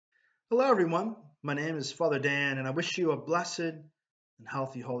Hello, everyone. My name is Father Dan, and I wish you a blessed and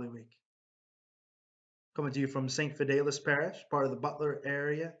healthy Holy Week. Coming to you from St. Fidelis Parish, part of the Butler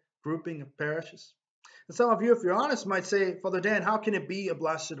area grouping of parishes. And some of you, if you're honest, might say, Father Dan, how can it be a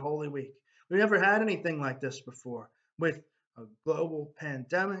blessed Holy Week? We never had anything like this before, with a global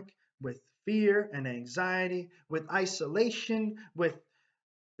pandemic, with fear and anxiety, with isolation, with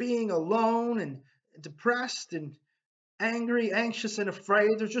being alone and depressed and angry, anxious, and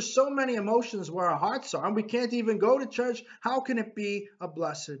afraid. There's just so many emotions where our hearts are, and we can't even go to church. How can it be a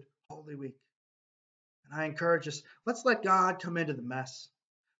blessed Holy Week? And I encourage us, let's let God come into the mess.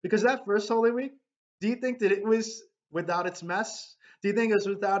 Because that first Holy Week, do you think that it was without its mess? Do you think it was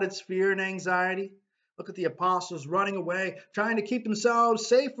without its fear and anxiety? Look at the apostles running away, trying to keep themselves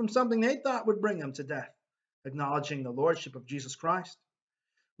safe from something they thought would bring them to death, acknowledging the lordship of Jesus Christ.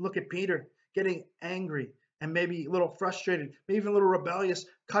 Look at Peter getting angry and maybe a little frustrated, maybe even a little rebellious,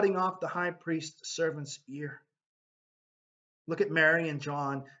 cutting off the high priest's servant's ear. Look at Mary and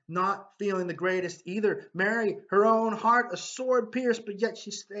John, not feeling the greatest either. Mary, her own heart, a sword pierced, but yet she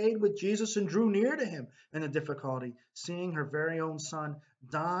stayed with Jesus and drew near to him in the difficulty, seeing her very own son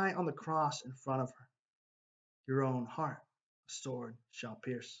die on the cross in front of her. Your own heart, a sword shall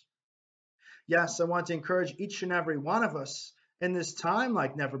pierce. Yes, I want to encourage each and every one of us in this time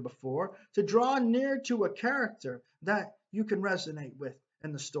like never before to draw near to a character that you can resonate with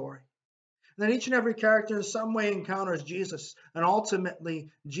in the story. And that each and every character in some way encounters Jesus, and ultimately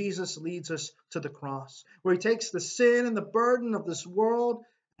Jesus leads us to the cross, where he takes the sin and the burden of this world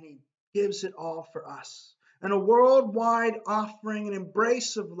and he gives it all for us. And a worldwide offering and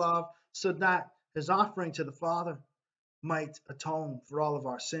embrace of love, so that his offering to the Father might atone for all of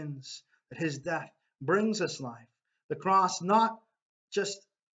our sins, that his death brings us life. The cross, not just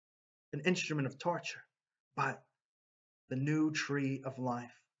an instrument of torture, but the new tree of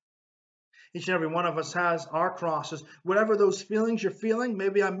life. Each and every one of us has our crosses. Whatever those feelings you're feeling,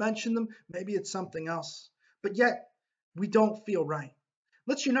 maybe I mentioned them, maybe it's something else. But yet, we don't feel right.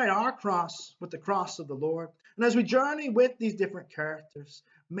 Let's unite our cross with the cross of the Lord. And as we journey with these different characters,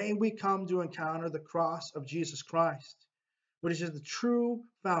 may we come to encounter the cross of Jesus Christ, which is the true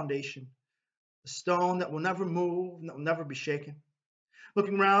foundation, the stone that will never move and that will never be shaken.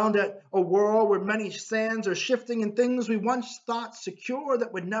 Looking around at a world where many sands are shifting and things we once thought secure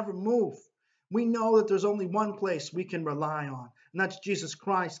that would never move, we know that there's only one place we can rely on, and that's Jesus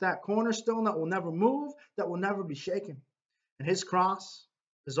Christ, that cornerstone that will never move, that will never be shaken. And his cross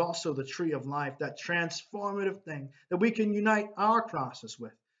is also the tree of life, that transformative thing that we can unite our crosses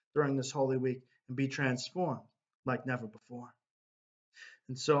with during this Holy Week and be transformed like never before.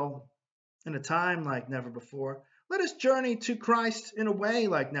 And so, in a time like never before, let us journey to Christ in a way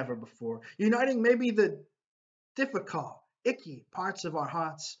like never before, uniting maybe the difficult, icky parts of our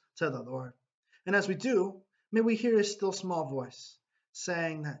hearts to the Lord. And as we do, may we hear his still small voice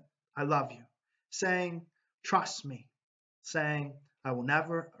saying that I love you, saying, trust me, saying, I will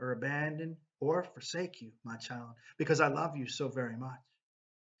never or abandon or forsake you, my child, because I love you so very much.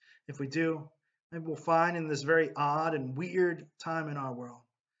 If we do, maybe we'll find in this very odd and weird time in our world,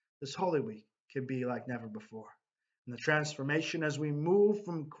 this Holy Week can be like never before. And the transformation as we move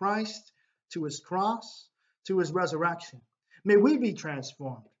from Christ to his cross, to his resurrection, may we be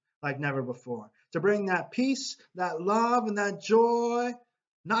transformed like never before, to bring that peace, that love, and that joy,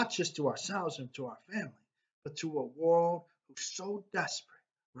 not just to ourselves and to our family, but to a world who's so desperate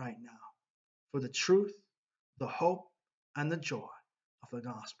right now for the truth, the hope, and the joy of the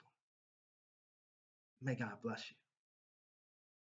gospel. May God bless you.